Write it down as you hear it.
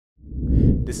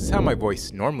This is how my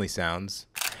voice normally sounds.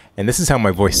 And this is how my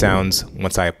voice sounds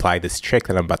once I apply this trick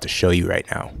that I'm about to show you right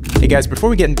now. Hey guys, before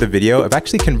we get into the video, I've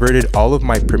actually converted all of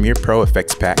my Premiere Pro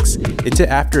effects packs into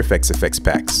After Effects effects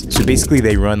packs. So basically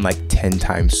they run like 10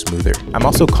 times smoother. I'm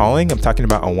talking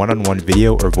about a one-on-one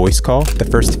video or voice call, the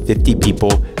first 50 people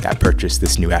that purchase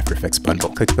this new After Effects bundle.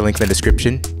 Click the link in the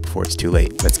description before it's too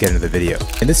late. Let's get into the video.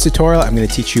 In this tutorial, I'm gonna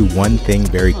teach you one thing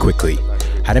very quickly: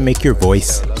 how to make your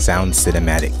voice sound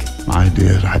cinematic. My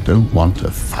dear, I don't want to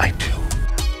fight you.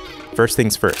 First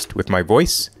things first, with my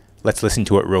voice, let's listen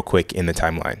to it real quick in the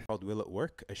timeline. Called Will It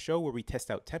Work? A show where we test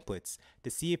out templates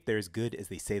to see if they're as good as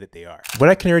they say that they are. What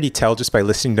I can already tell just by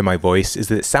listening to my voice is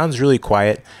that it sounds really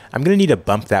quiet. I'm gonna need to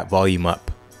bump that volume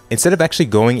up. Instead of actually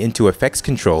going into effects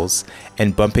controls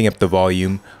and bumping up the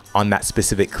volume on that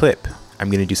specific clip, I'm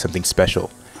gonna do something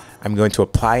special. I'm going to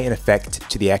apply an effect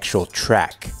to the actual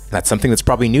track. That's something that's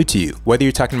probably new to you. Whether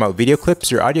you're talking about video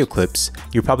clips or audio clips,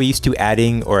 you're probably used to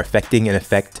adding or affecting an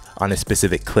effect on a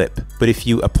specific clip. But if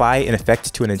you apply an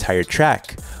effect to an entire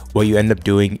track, what you end up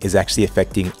doing is actually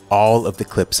affecting all of the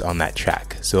clips on that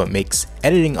track. So it makes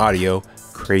editing audio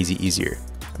crazy easier.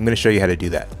 I'm gonna show you how to do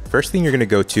that. First thing you're gonna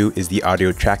go to is the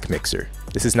audio track mixer.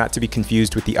 This is not to be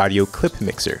confused with the audio clip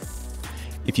mixer.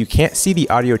 If you can't see the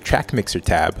audio track mixer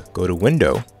tab, go to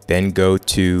Window, then go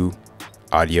to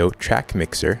Audio Track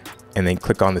Mixer, and then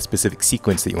click on the specific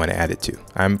sequence that you want to add it to.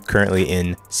 I'm currently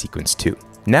in sequence 2.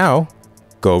 Now,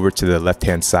 go over to the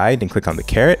left-hand side and click on the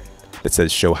caret that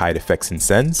says Show Hide Effects and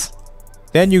Sends.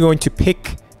 Then you're going to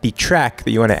pick the track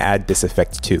that you want to add this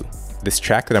effect to. This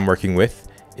track that I'm working with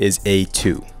is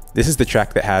A2. This is the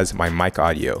track that has my mic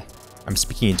audio. I'm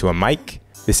speaking into a mic.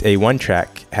 This A1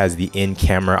 track has the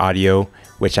in-camera audio,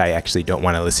 which I actually don't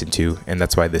want to listen to, and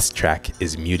that's why this track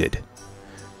is muted.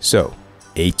 So,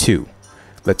 A2.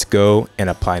 Let's go and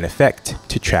apply an effect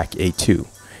to track A2.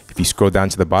 If you scroll down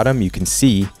to the bottom, you can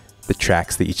see the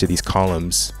tracks that each of these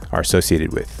columns are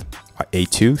associated with.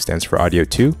 A2 stands for Audio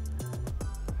 2.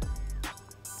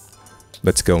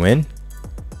 Let's go in,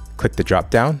 click the drop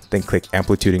down, then click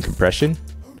Amplitude and Compression,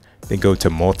 then go to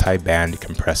Multi-Band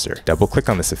Compressor. Double click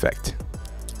on this effect.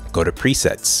 Go to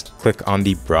Presets, click on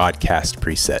the Broadcast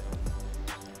preset.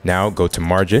 Now go to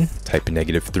Margin, type in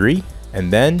 -3,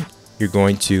 and then you're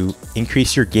going to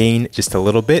increase your gain just a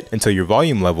little bit until your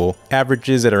volume level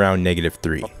averages at around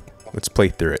 -3. Let's play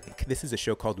through it. This is a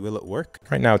show called Will It Work?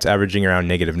 Right now it's averaging around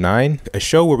 -9. A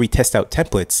show where we test out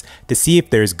templates to see if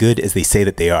they're as good as they say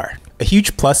that they are. A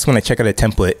huge plus when I check out a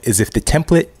template is if the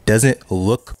template doesn't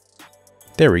look...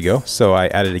 There we go. So I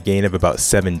added a gain of about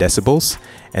 7 decibels,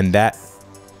 and that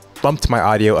bumped my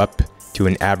audio up to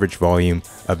an average volume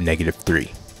of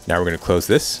 -3. Now we're going to close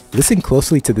this. Listen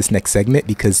closely to this next segment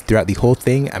because throughout the whole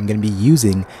thing, I'm going to be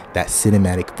using that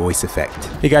cinematic voice effect.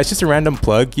 Hey guys, just a random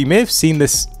plug. You may have seen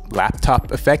this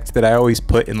laptop effect that I always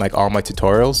put in like all my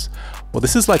tutorials. Well,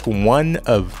 this is like one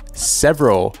of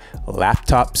several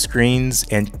laptop screens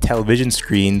and television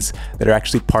screens that are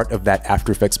actually part of that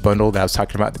After Effects bundle that I was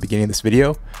talking about at the beginning of this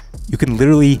video. You can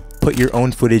literally put your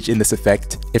own footage in this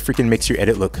effect. It freaking makes your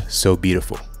edit look so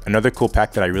beautiful. Another cool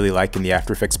pack that I really like in the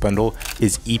After Effects bundle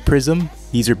is ePrism.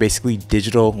 These are basically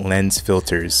digital lens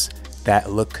filters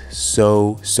that look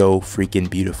so freaking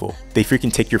beautiful. They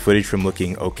freaking take your footage from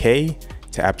looking okay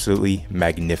to absolutely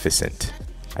magnificent.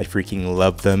 I freaking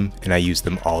love them and I use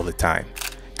them all the time.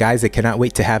 Guys, I cannot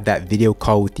wait to have that video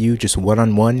call with you, just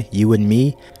one-on-one, you and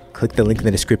me. Click the link in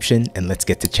the description and let's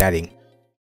get to chatting.